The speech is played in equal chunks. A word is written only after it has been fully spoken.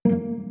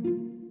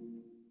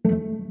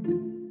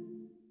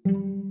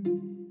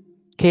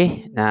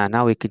Okay,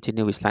 now we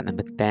continue with slide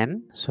number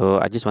 10.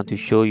 So I just want to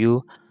show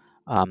you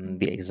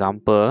the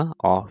example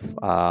of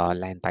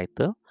land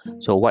title.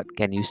 So what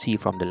can you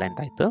see from the land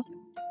title?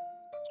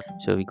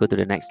 So we go to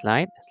the next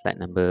slide,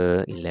 slide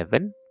number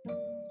 11.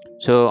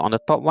 So on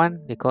the top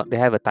one, they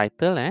have a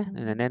title,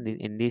 and then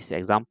in this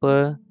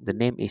example, the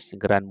name is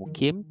Gran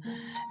Mukim,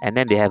 and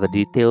then they have a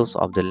details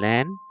of the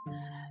land,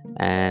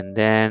 and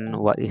then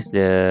what is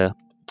the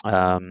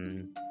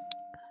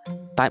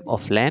type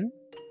of land,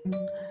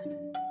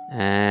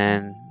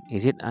 and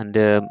is it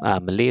under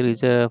Malay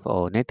Reserve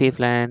or native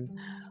land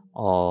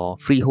or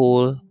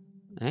freehold,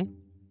 eh?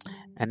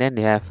 And then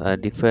they have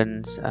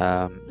different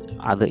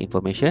other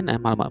information and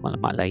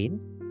maklumat-maklumat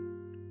lain.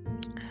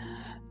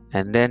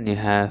 And then you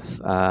have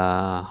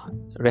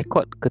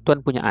record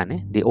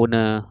ketuanpunyaan, the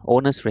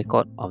owner's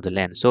record of the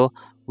land. So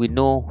we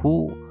know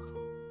who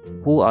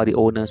are the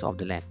owners of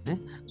the land.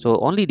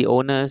 So only the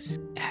owners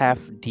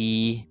have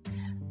the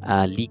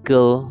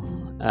legal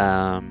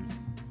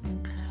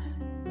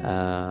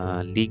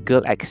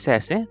legal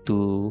access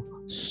to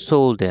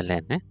sold their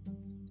land.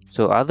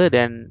 So other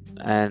than,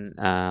 and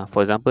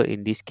for example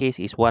in this case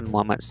is Wan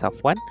Muhammad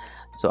Safwan.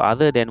 So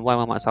other than Wan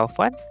Muhammad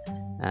Safwan,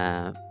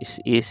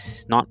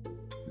 is not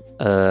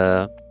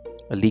a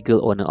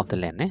legal owner of the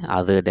land,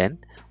 other than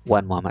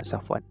Wan Muhammad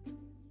Safwan.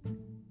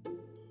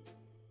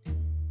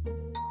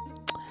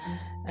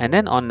 And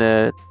then on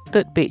the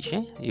third page,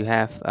 you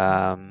have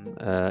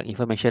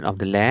information of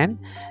the land,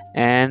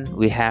 and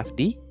we have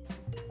the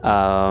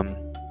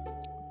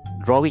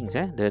drawings,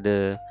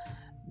 the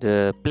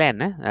plan,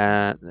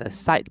 the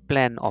site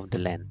plan of the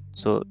land.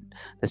 So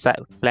the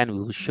site plan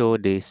will show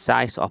the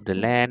size of the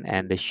land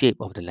and the shape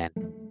of the land.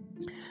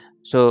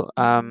 So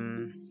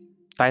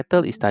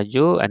title is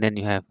tajuk, and then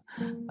you have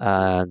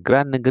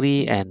Gran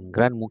Negeri and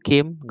Gran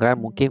Mukim. Gran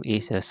Mukim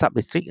is a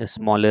sub-district, a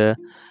smaller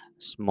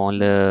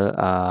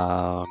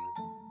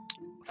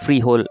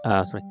freehold,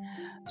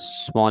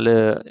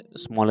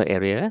 smaller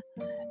area.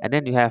 And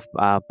then you have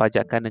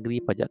Pajakan Negeri,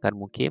 Pajakan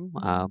Mukim.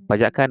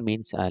 Pajakan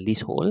means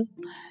leasehold.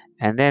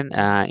 And then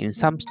in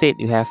some state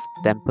you have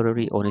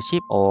temporary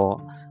ownership,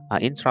 or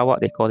in Sarawak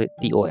they call it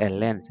TOL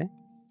lands,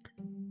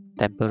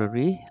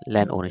 temporary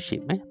land ownership.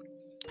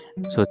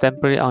 So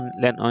temporary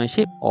land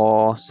ownership,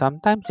 or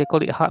sometimes they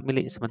call it hak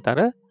milik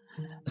sementara.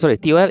 Sorry,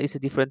 TOL is a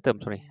different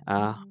term. Sorry,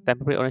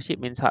 temporary ownership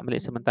means hak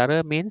milik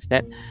sementara, means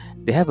that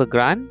they have a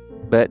grant,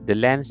 but the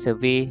land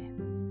survey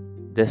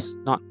does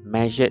not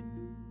measure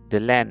the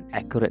land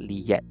accurately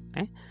yet.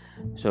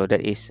 So that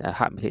is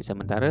hak milik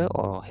sementara,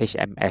 or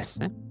HMS.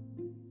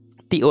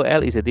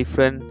 TOL is a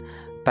different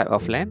type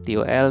of land.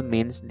 TOL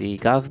means the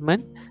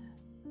government,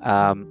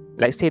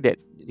 let's say that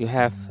you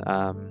have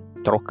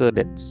troker,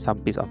 that some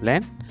piece of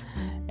land,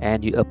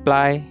 and you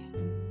apply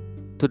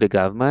to the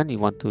government, you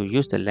want to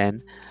use the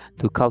land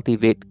to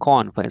cultivate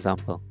corn, for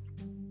example,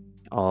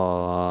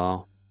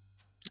 or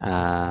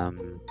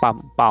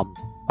palm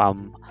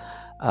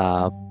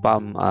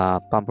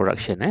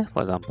production,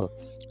 for example.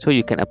 So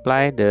you can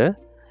apply the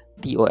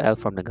TOL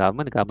from the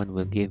government. The government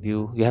will give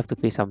you have to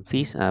pay some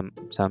fees,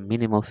 some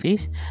minimal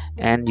fees,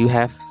 and you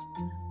have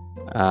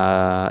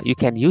you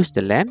can use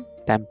the land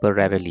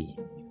temporarily.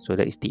 So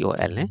that is TOL.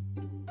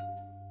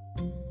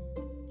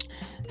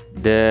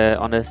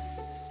 On the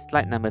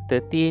slide number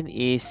 13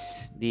 is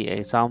the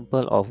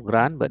example of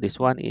grant, but this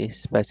one is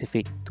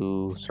specific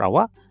to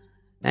Sarawak,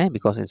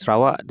 because in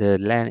Sarawak the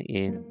land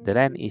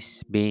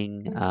is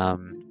being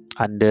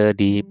under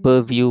the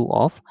purview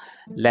of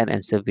Land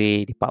and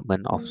Survey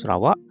Department of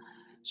Sarawak.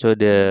 So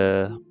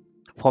the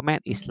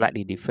format is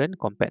slightly different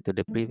compared to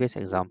the previous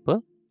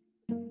example.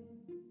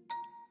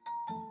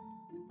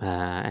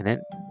 And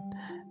then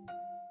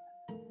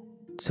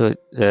so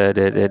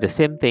the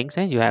same things,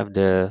 you have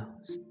the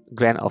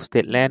grant of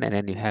state land, and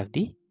then you have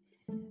the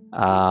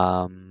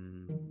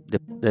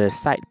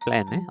site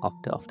plan of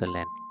the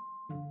land.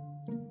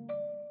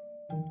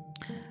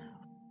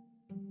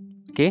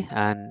 Okay,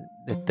 and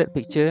the third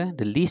picture,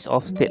 the lease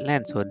of state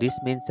land. So this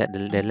means that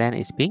the land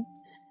is being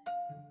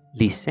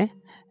leased.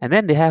 And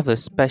then they have a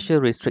special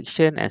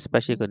restriction and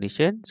special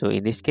condition. So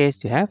in this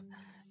case, you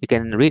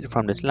can read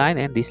from the slide,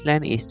 and this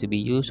land is to be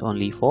used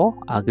only for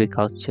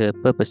agriculture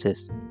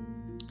purposes.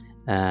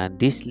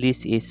 This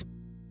lease is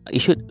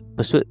issued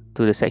pursuant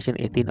to the section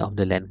 18 of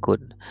the land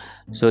code.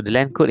 So the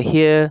land code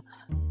here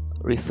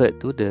referred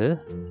to the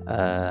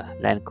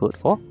land code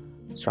for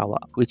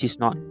Sarawak, which is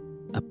not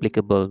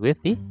applicable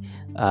with the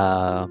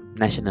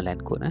national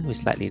land code. Which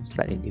slightly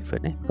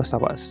different, because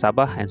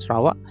Sabah and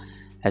Sarawak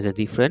has a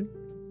different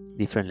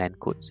land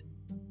codes.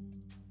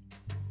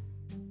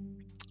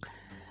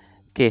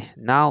 Okay,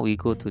 now we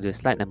go to the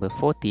slide number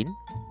 14.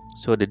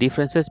 So the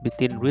differences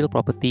between real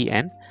property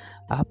and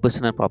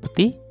personal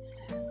property.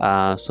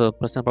 So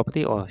personal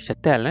property, or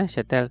chattel.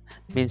 Chattel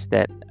means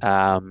that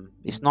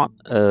it's not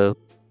a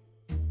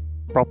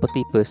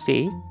property per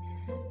se,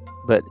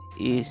 but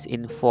is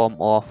in form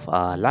of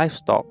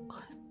livestock,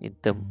 in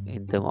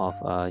term of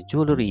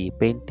jewelry,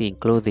 painting,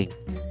 clothing,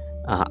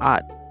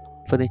 art,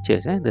 furniture,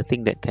 the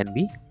thing that can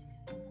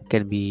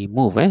can be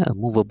moved,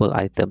 movable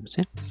items.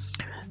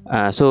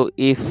 So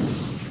if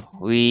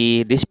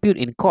we dispute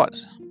in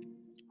courts,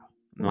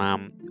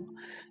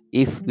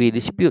 if we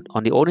dispute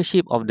on the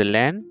ownership of the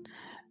land,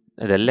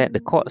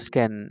 the courts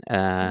can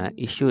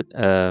issue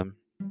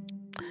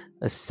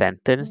a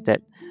sentence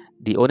that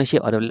the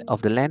ownership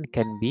of the land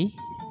can be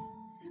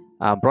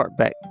brought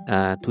back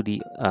to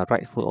the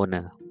rightful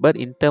owner. But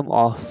in terms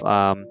of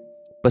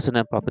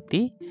personal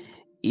property,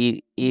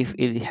 if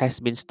it has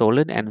been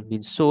stolen and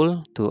been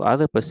sold to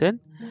other person,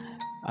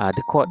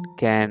 the court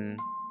can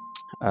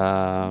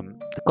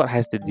the court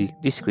has the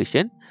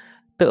discretion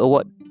to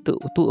award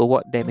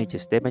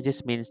damages.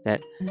 Damages means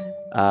that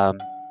um,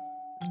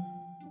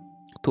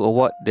 to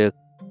award the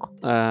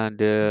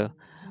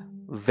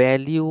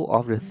value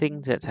of the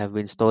things that have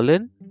been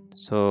stolen.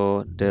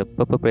 So the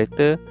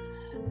perpetrator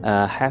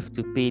have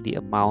to pay the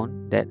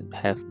amount that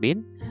have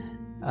been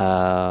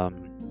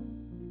um,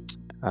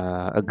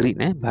 agreed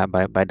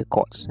by the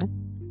courts.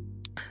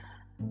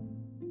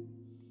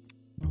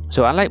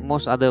 So unlike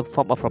most other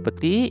form of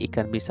property, it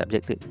can be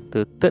subjected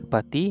to third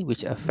party,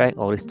 which affect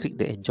or restrict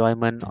the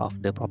enjoyment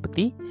of the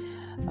property,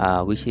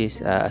 which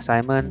is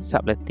assignment,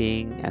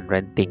 subletting, and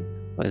renting.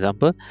 For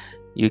example,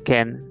 you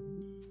can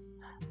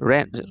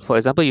rent. For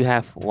example, you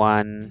have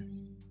one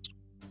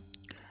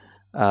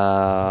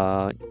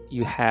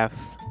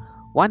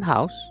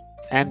house,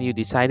 and you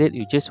decided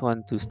you just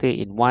want to stay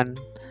in one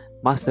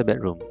master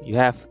bedroom. You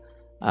have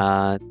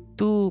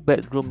 2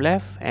 bedroom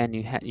left, and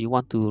you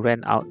want to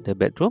rent out the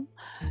bedroom,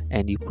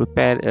 and you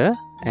prepare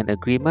an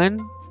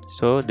agreement.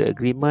 So the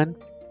agreement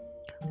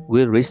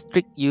will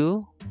restrict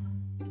you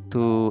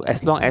to,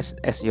 as long as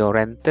your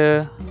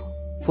renter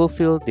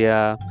fulfill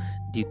their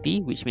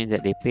duty, which means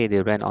that they pay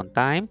the rent on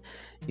time,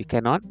 you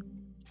cannot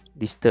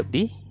disturb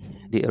the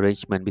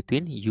arrangement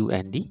between you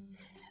and the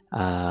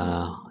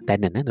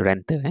tenant, the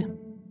renter.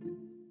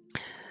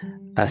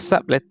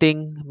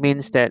 Subletting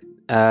means that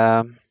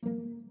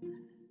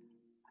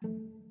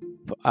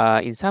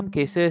in some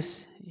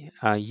cases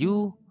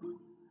you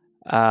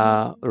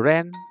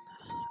rent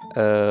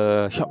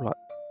a shop lot,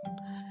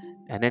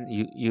 and then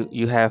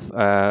you have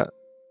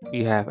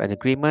an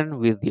agreement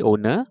with the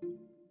owner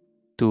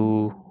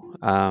to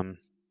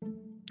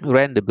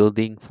rent the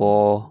building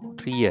for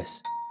 3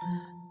 years.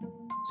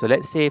 So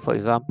let's say, for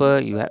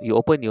example, you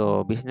open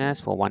your business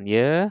for 1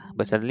 year,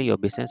 but suddenly your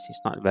business is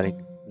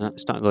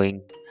it's not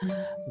going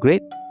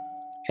great,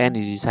 and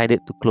you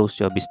decided to close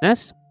your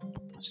business.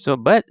 So,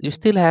 but you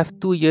still have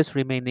 2 years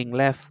remaining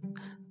left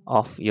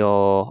of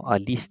your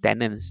lease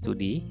tenants to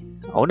the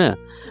owner.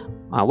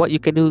 What you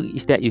can do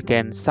is that you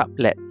can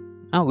sublet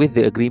with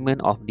the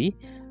agreement of the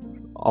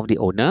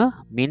owner.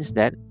 Means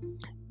that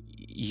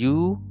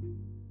you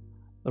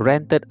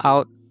rented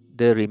out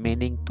the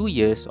remaining 2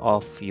 years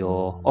of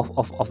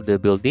the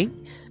building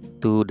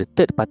to the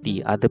third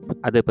party, other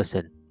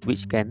person,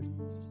 which can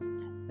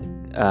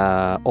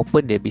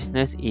open their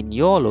business in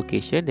your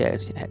location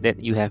that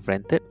you have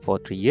rented for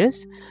 3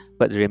 years,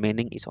 but the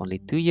remaining is only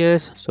 2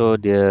 years. So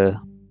they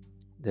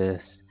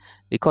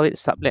call it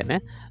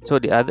sublet. So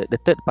the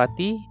third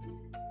party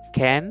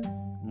can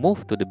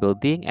move to the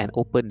building and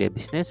open their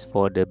business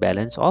for the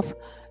balance of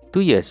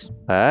 2 years,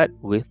 but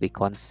with the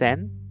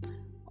consent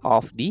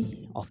of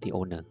the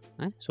owner.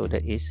 So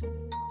that is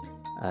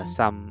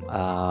some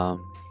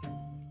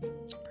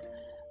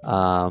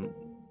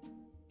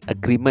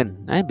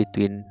agreement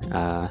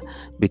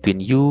between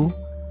you,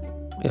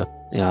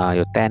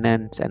 your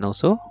tenants, and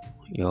also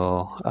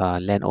your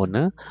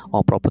landowner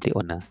or property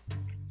owner,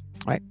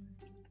 right?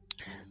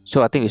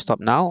 So I think we stop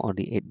now on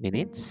the 8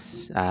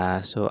 minutes.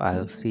 So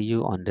I'll see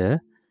you on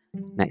the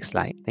next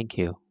slide. Thank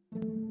you.